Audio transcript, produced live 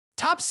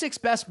Top 6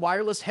 best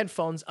wireless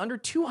headphones under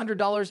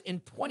 $200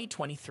 in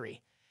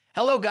 2023.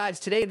 Hello guys,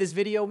 today in this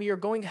video we are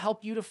going to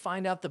help you to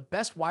find out the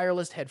best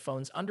wireless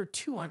headphones under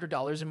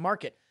 $200 in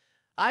market.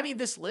 I made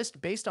this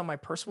list based on my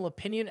personal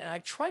opinion and I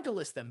tried to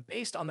list them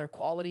based on their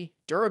quality,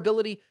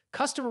 durability,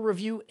 customer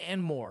review,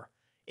 and more.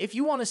 If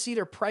you want to see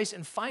their price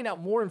and find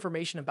out more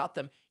information about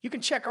them, you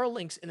can check our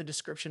links in the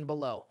description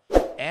below.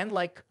 And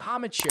like,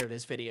 comment, share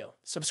this video.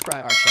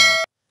 Subscribe our channel.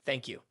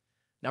 Thank you.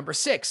 Number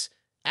 6.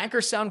 Anker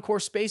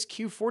Soundcore Space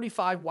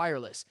Q45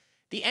 Wireless.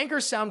 The Anker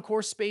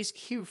Soundcore Space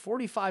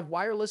Q45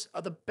 Wireless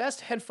are the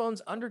best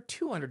headphones under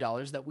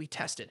 $200 that we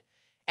tested.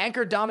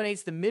 Anker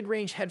dominates the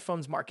mid-range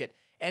headphones market,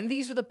 and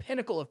these are the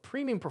pinnacle of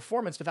premium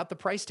performance without the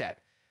price tag.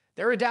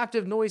 Their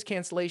adaptive noise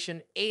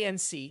cancellation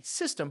ANC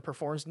system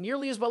performs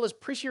nearly as well as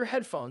pricier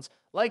headphones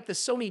like the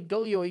Sony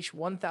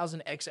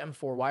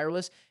WH-1000X-M4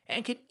 wireless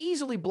and can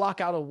easily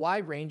block out a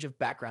wide range of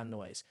background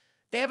noise.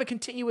 They have a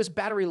continuous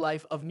battery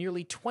life of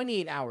nearly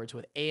 28 hours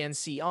with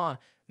ANC on,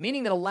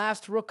 meaning that it'll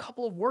last through a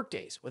couple of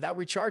workdays without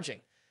recharging.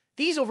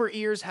 These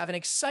over-ears have an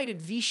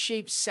excited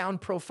V-shaped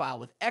sound profile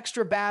with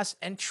extra bass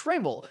and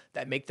treble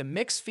that make the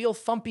mix feel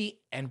thumpy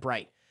and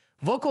bright.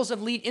 Vocals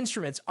and lead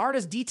instruments aren't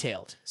as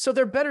detailed, so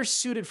they're better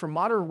suited for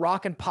modern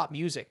rock and pop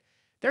music.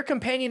 Their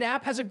companion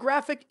app has a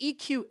graphic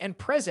EQ and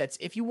presets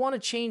if you want to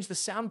change the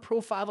sound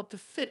profile up to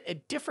fit a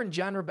different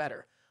genre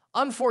better.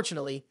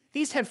 Unfortunately,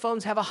 these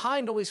headphones have a high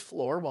noise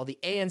floor while the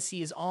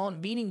ANC is on,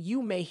 meaning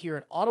you may hear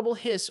an audible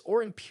hiss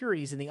or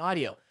impurities in the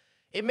audio.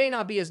 It may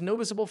not be as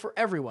noticeable for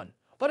everyone,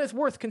 but it's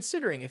worth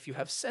considering if you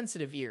have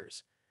sensitive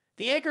ears.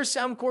 The Anker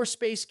Soundcore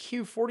Space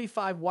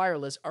Q45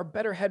 Wireless are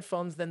better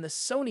headphones than the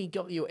Sony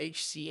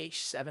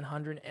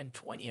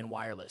WH-720 in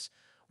wireless.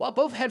 While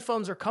both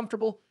headphones are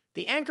comfortable,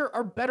 the Anker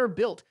are better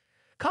built,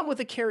 come with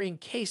a carrying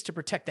case to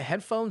protect the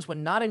headphones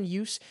when not in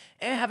use,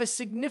 and have a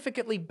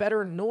significantly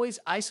better noise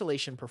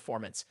isolation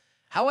performance.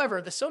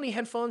 However, the Sony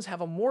headphones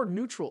have a more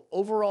neutral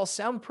overall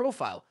sound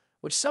profile,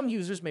 which some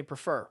users may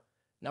prefer.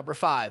 Number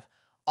 5.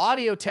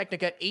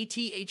 Audio-Technica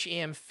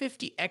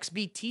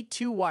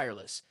AT-HM50XBT2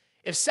 Wireless.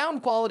 If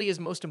sound quality is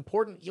most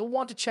important, you'll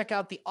want to check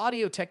out the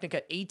Audio-Technica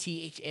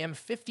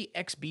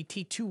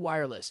AT-HM50XBT2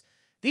 Wireless.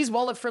 These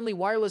wallet-friendly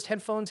wireless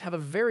headphones have a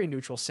very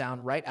neutral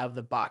sound right out of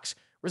the box,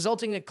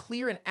 resulting in a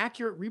clear and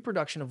accurate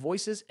reproduction of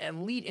voices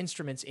and lead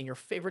instruments in your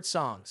favorite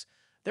songs.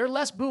 They're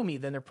less boomy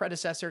than their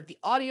predecessor, the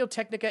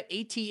Audio-Technica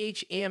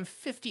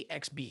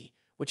AT-HM50XB,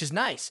 which is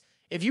nice.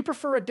 If you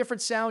prefer a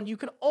different sound, you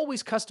can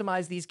always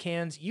customize these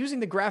cans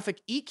using the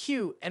graphic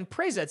EQ and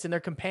presets in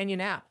their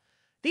companion app.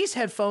 These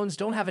headphones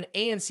don't have an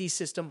ANC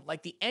system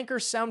like the Anker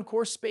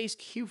Soundcore Space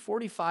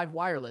Q45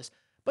 Wireless,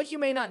 but you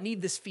may not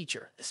need this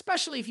feature,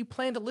 especially if you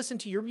plan to listen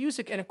to your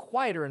music in a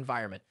quieter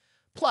environment.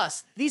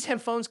 Plus, these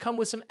headphones come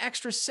with some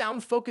extra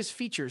sound-focused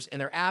features in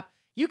their app.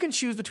 You can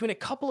choose between a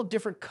couple of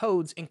different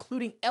codes,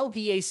 including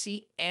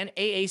LPAC and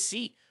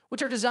AAC,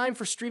 which are designed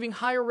for streaming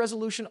higher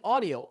resolution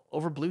audio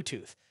over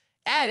Bluetooth.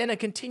 Add in a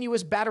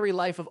continuous battery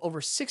life of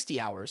over 60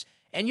 hours,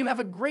 and you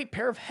have a great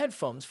pair of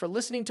headphones for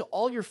listening to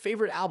all your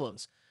favorite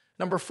albums.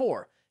 Number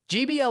 4.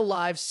 JBL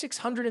Live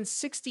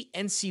 660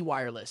 NC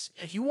Wireless.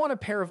 If you want a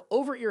pair of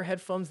over-ear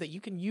headphones that you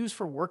can use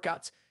for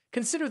workouts,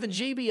 consider the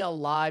JBL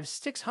Live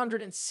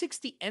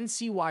 660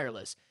 NC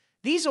Wireless.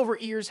 These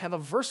over-ears have a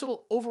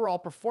versatile overall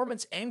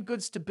performance and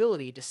good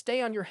stability to stay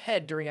on your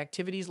head during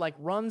activities like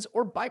runs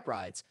or bike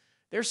rides.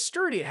 They're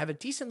sturdy and have a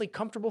decently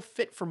comfortable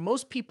fit for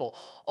most people,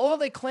 although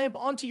they clamp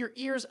onto your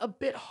ears a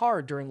bit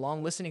hard during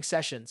long listening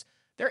sessions.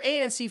 Their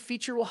ANC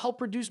feature will help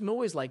reduce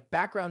noise like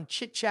background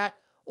chit-chat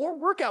or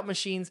workout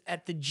machines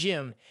at the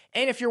gym.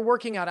 And if you're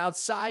working out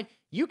outside,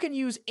 you can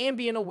use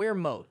ambient aware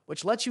mode,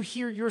 which lets you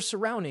hear your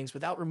surroundings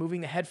without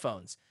removing the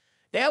headphones.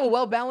 They have a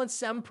well-balanced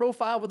sound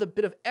profile with a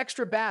bit of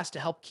extra bass to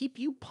help keep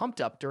you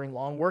pumped up during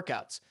long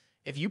workouts.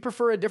 If you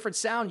prefer a different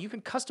sound, you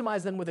can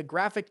customize them with a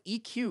graphic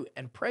EQ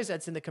and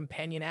presets in the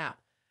companion app.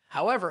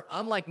 However,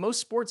 unlike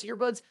most sports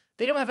earbuds,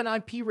 they don't have an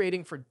IP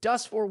rating for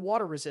dust or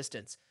water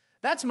resistance.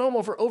 That's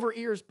normal for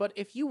over-ears, but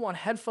if you want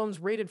headphones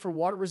rated for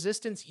water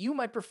resistance, you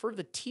might prefer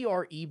the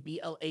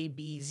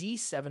TRE-BLAB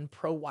Z7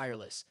 Pro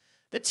Wireless.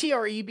 The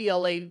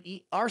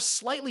TRE-BLAB are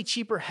slightly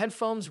cheaper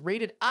headphones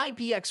rated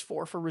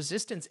IPX4 for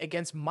resistance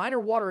against minor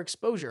water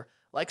exposure,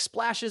 like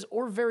splashes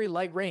or very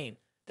light rain.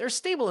 They're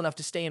stable enough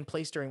to stay in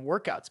place during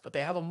workouts, but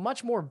they have a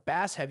much more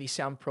bass-heavy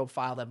sound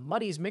profile that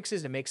muddies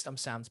mixes and makes some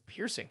sounds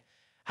piercing.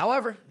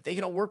 However, they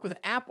can work with an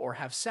app or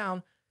have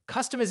sound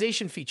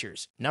customization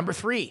features. Number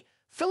 3.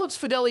 Philips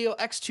Fidelio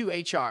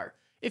X2HR.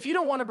 If you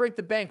don't want to break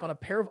the bank on a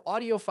pair of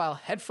audiophile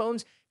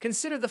headphones,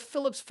 consider the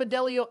Philips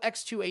Fidelio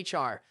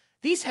X2HR.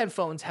 These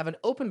headphones have an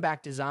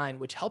open-back design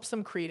which helps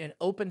them create an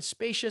open,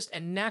 spacious,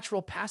 and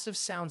natural passive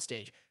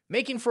soundstage,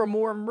 making for a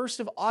more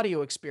immersive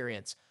audio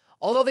experience.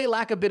 Although they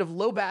lack a bit of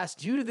low bass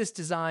due to this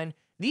design,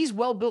 these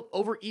well-built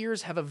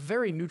over-ears have a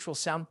very neutral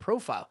sound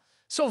profile,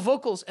 so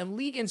vocals and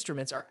lead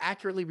instruments are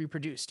accurately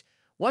reproduced.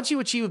 Once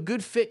you achieve a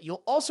good fit,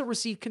 you'll also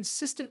receive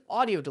consistent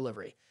audio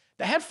delivery.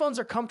 The headphones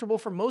are comfortable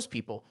for most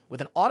people,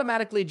 with an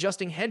automatically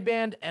adjusting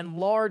headband and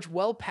large,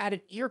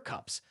 well-padded ear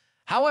cups.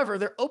 However,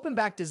 their open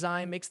back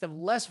design makes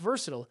them less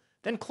versatile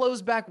than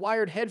closed back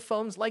wired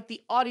headphones like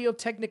the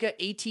Audio-Technica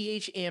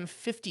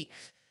ATH-AM50.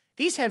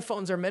 These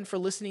headphones are meant for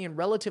listening in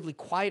relatively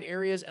quiet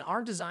areas and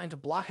aren't designed to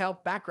block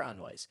out background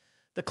noise.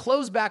 The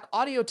closed back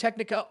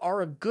Audio-Technica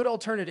are a good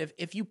alternative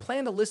if you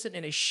plan to listen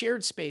in a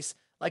shared space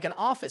like an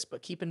office,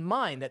 but keep in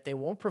mind that they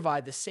won't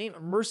provide the same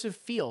immersive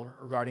feel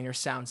regarding your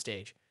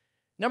soundstage.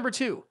 Number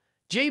 2,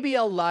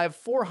 JBL Live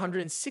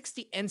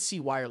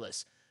 460NC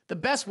Wireless. The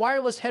best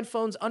wireless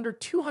headphones under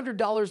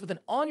 $200 with an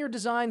on-ear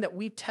design that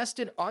we've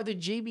tested are the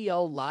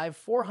JBL Live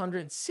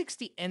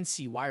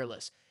 460NC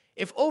Wireless.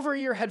 If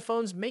over-ear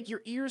headphones make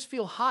your ears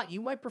feel hot, you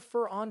might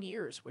prefer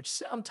on-ears, which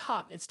sit on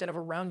top instead of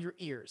around your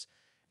ears.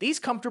 These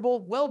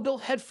comfortable,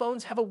 well-built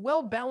headphones have a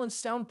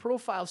well-balanced sound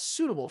profile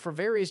suitable for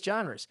various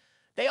genres.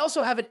 They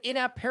also have an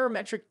in-app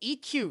parametric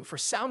EQ for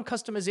sound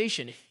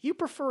customization if you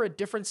prefer a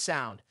different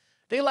sound.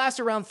 They last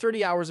around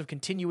 30 hours of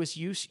continuous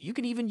use. You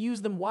can even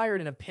use them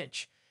wired in a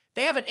pinch.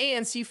 They have an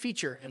ANC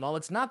feature, and while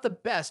it's not the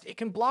best, it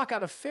can block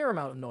out a fair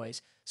amount of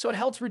noise, so it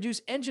helps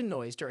reduce engine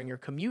noise during your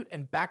commute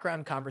and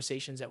background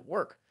conversations at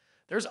work.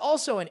 There's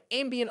also an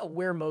ambient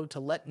aware mode to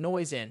let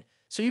noise in,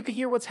 so you can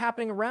hear what's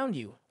happening around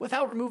you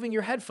without removing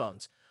your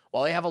headphones.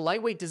 While they have a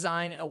lightweight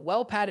design and a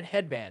well-padded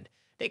headband,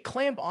 they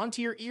clamp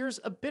onto your ears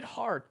a bit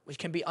hard, which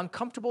can be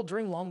uncomfortable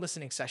during long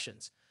listening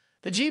sessions.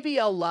 The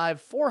JBL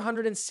Live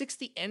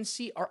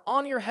 460NC are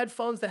on-ear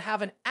headphones that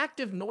have an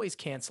active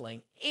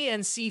noise-canceling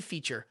ANC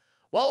feature.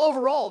 While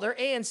overall, their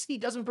ANC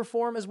doesn't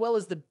perform as well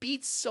as the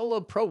Beats Solo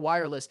Pro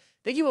Wireless,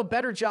 they do a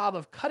better job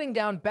of cutting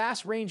down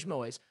bass range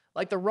noise,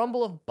 like the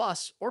rumble of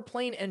bus or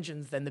plane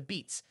engines, than the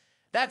Beats.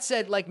 That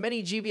said, like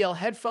many JBL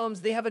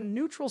headphones, they have a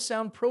neutral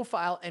sound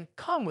profile and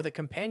come with a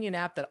companion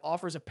app that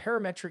offers a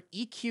parametric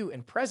EQ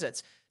and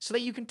presets so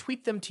that you can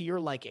tweak them to your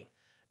liking.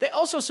 They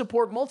also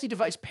support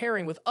multi-device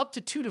pairing with up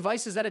to 2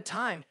 devices at a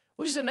time,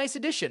 which is a nice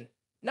addition.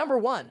 Number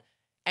 1,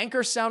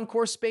 Anker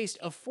Soundcore Spaced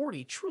of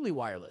 40 Truly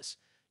Wireless.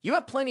 You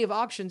have plenty of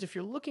options if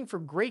you're looking for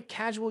great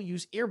casual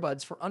use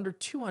earbuds for under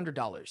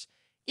 $200.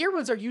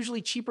 Earbuds are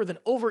usually cheaper than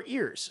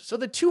over-ears, so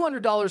the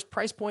 $200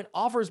 price point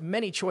offers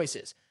many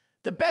choices.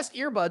 The best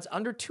earbuds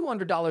under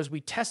 $200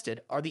 we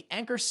tested are the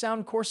Anker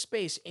Soundcore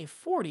Space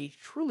A40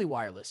 Truly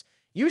Wireless,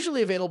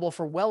 usually available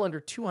for well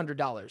under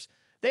 $200.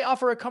 They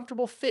offer a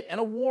comfortable fit and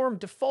a warm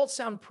default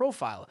sound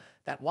profile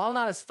that, while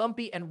not as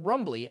thumpy and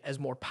rumbly as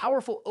more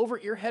powerful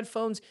over-ear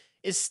headphones,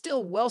 is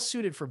still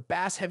well-suited for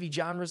bass-heavy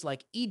genres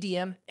like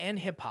EDM and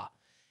hip-hop.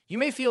 You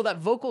may feel that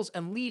vocals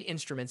and lead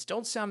instruments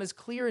don't sound as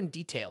clear in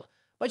detail,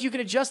 but you can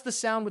adjust the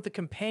sound with the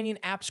companion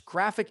app's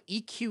graphic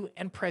EQ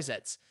and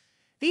presets.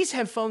 These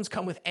headphones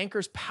come with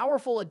Anker's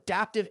powerful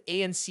adaptive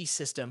ANC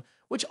system,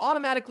 which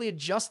automatically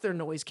adjusts their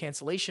noise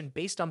cancellation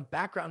based on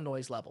background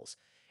noise levels.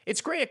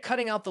 It's great at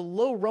cutting out the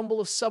low rumble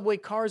of subway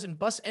cars and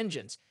bus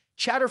engines,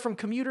 chatter from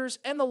commuters,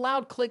 and the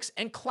loud clicks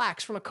and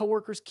clacks from a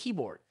coworker's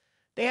keyboard.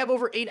 They have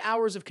over 8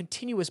 hours of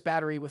continuous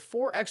battery with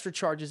 4 extra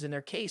charges in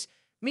their case,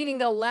 meaning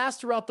they'll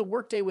last throughout the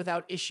workday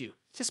without issue.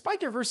 Despite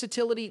their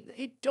versatility,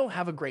 they don't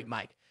have a great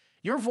mic.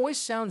 Your voice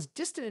sounds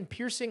distant and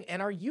piercing,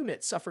 and our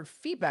unit suffered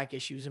feedback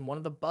issues in one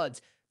of the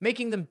buds,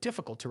 making them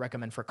difficult to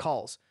recommend for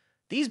calls.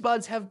 These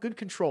buds have good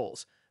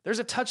controls. There's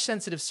a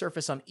touch-sensitive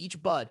surface on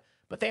each bud,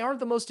 but they aren't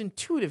the most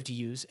intuitive to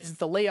use since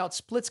the layout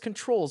splits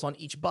controls on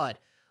each bud.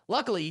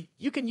 Luckily,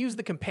 you can use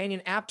the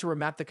companion app to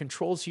remap the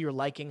controls to your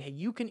liking, and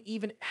you can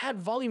even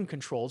add volume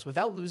controls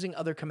without losing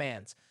other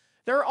commands.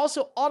 There are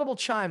also audible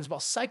chimes while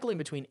cycling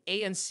between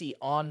ANC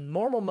on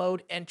normal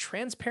mode and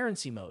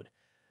transparency mode.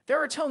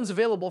 There are tones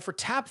available for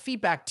tap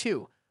feedback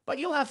too, but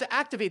you'll have to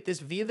activate this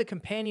via the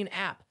companion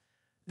app.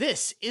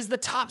 This is the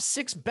top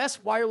 6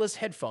 best wireless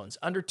headphones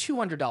under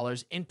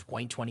 $200 in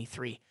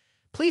 2023.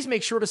 Please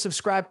make sure to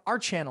subscribe our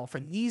channel for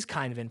these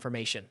kind of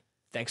information.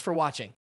 Thanks for watching.